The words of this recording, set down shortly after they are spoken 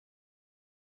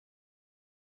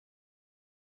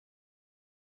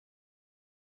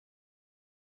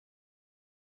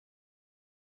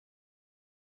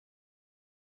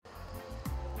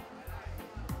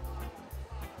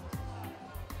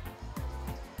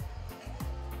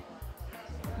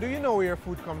Do you know where your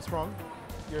food comes from?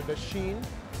 Your dasheen,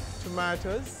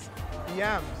 tomatoes,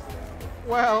 yams.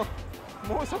 Well,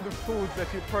 most of the foods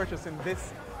that you purchase in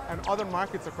this and other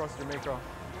markets across Jamaica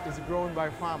is grown by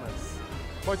farmers.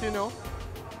 But you know,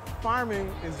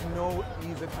 farming is no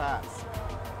easy task.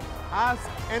 Ask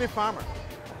any farmer.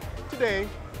 Today,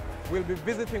 we'll be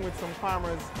visiting with some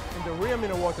farmers in the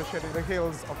Riamina watershed in the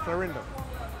hills of Clarendon.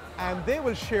 And they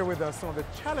will share with us some of the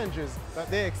challenges that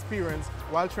they experience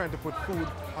while trying to put food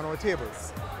on our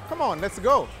tables. Come on, let's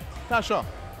go. Tasha,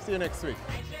 see you next week.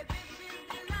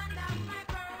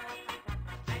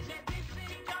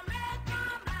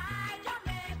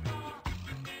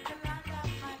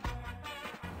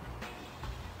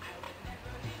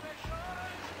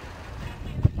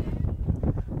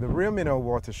 The Riamina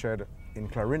watershed in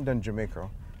Clarendon, Jamaica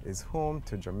is home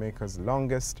to Jamaica's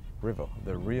longest river,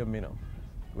 the Riamina,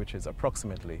 which is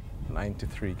approximately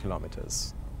 93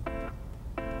 kilometers.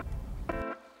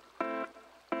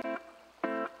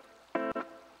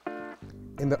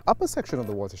 In the upper section of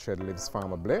the watershed lives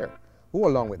farmer Blair, who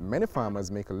along with many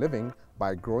farmers make a living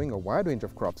by growing a wide range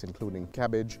of crops including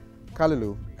cabbage,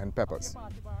 callaloo and peppers.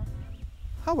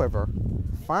 However,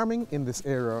 farming in this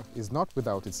area is not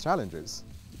without its challenges.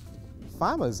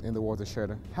 Farmers in the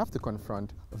watershed have to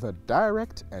confront the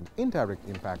direct and indirect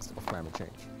impacts of climate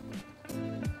change.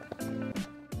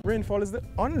 Rainfall is the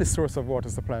only source of water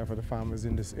supply for the farmers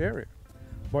in this area.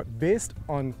 But based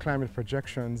on climate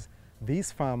projections,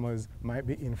 these farmers might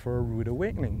be in for a rude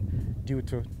awakening due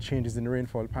to changes in the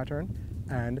rainfall pattern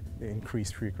and the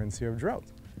increased frequency of drought.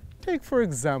 Take, for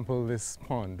example, this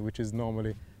pond, which is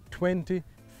normally 20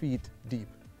 feet deep.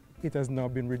 It has now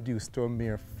been reduced to a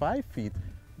mere 5 feet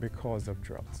because of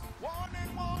droughts.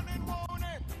 Warning, warning,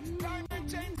 warning. Climate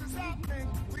change is happening.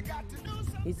 We got to do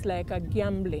something. It's like a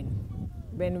gambling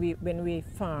when we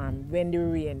farm, when the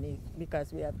rain is,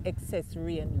 because we have excess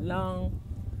rain, long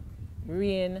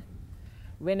rain.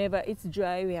 Whenever it's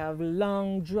dry, we have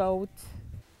long drought.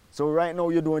 So right now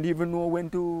you don't even know when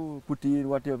to put in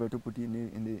whatever to put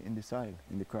in the soil,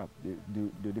 in the crop,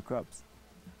 the crops.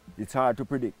 It's hard to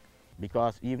predict.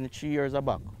 Because even 3 years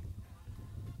back,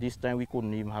 this time we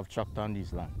couldn't even have tractor on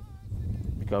this land.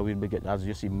 Because we'll be get, as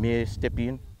you see, May step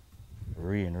in,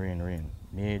 rain, rain, rain.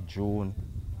 May, June,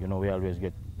 you know, we always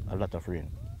get a lot of rain.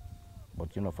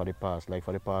 But you know, for the past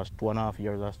 2.5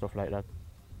 years or stuff like that,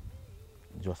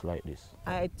 just like this.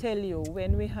 I tell you,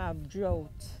 when we have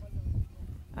drought,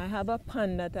 I have a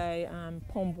pond that I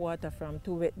pump water from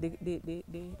to wet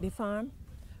the farm.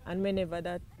 And whenever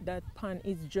that pond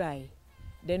is dry,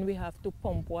 then we have to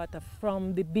pump water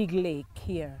from the big lake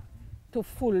here to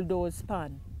fill those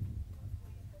ponds.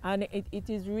 And it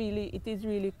is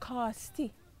really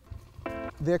costly.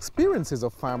 The experiences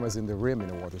of farmers in the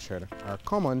Riamina watershed are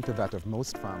common to that of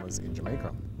most farmers in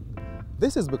Jamaica.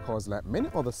 This is because, like many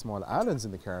other small islands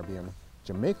in the Caribbean,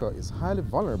 Jamaica is highly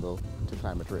vulnerable to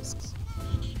climate risks.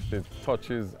 It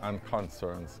touches and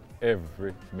concerns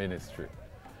every ministry.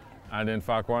 And in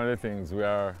fact, one of the things we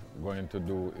are going to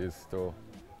do is to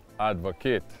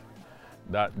advocate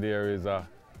that there is a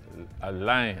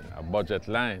budget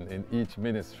line in each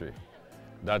ministry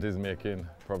that is making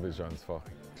provisions for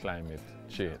climate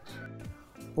change.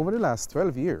 Over the last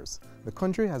 12 years, the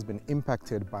country has been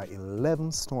impacted by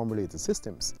 11 storm-related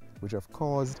systems, which have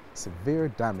caused severe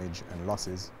damage and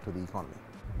losses to the economy.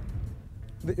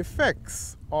 The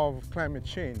effects of climate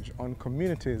change on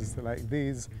communities like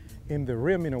these in the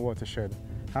Riamina watershed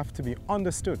have to be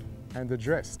understood and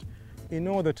addressed in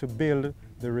order to build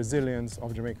the resilience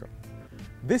of Jamaica.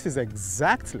 This is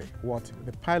exactly what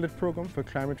the pilot program for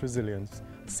climate resilience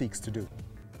seeks to do.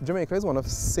 Jamaica is one of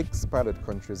 6 pilot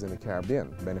countries in the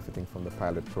Caribbean benefiting from the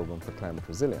pilot program for climate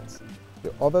resilience.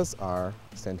 The others are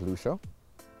St. Lucia,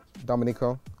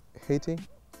 Dominica, Haiti,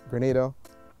 Grenada,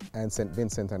 and St.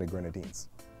 Vincent and the Grenadines.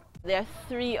 There are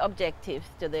 3 objectives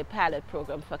to the pilot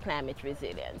program for climate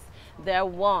resilience. There are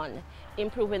 1,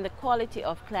 improving the quality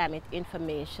of climate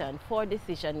information for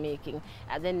decision making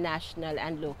at the national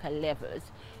and local levels.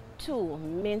 2,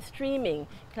 mainstreaming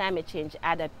climate change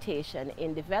adaptation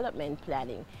in development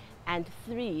planning. And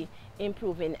 3,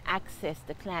 improving access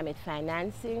to climate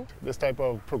financing. This type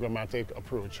of programmatic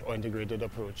approach or integrated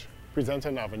approach presents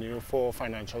an avenue for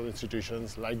financial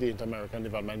institutions like the Inter-American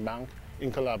Development Bank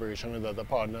in collaboration with other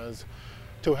partners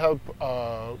to help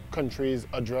countries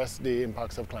address the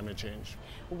impacts of climate change.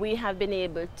 We have been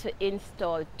able to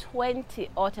install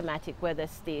 20 automatic weather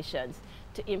stations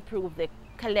to improve the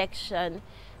collection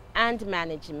and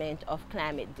management of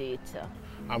climate data.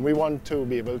 And we want to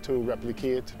be able to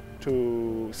replicate,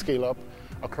 to scale up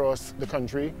across the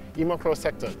country, even across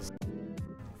sectors.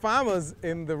 Farmers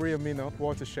in the Rio Mino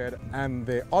watershed and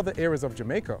the other areas of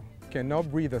Jamaica can now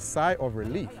breathe a sigh of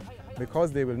relief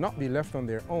because they will not be left on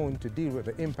their own to deal with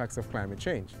the impacts of climate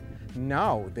change.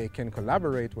 Now they can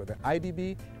collaborate with the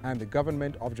IDB and the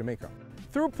government of Jamaica.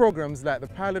 Through programs like the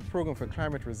Pilot Program for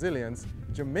Climate Resilience,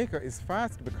 Jamaica is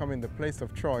fast becoming the place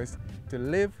of choice to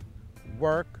live,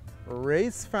 work,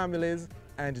 raise families,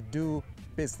 and do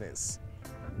business.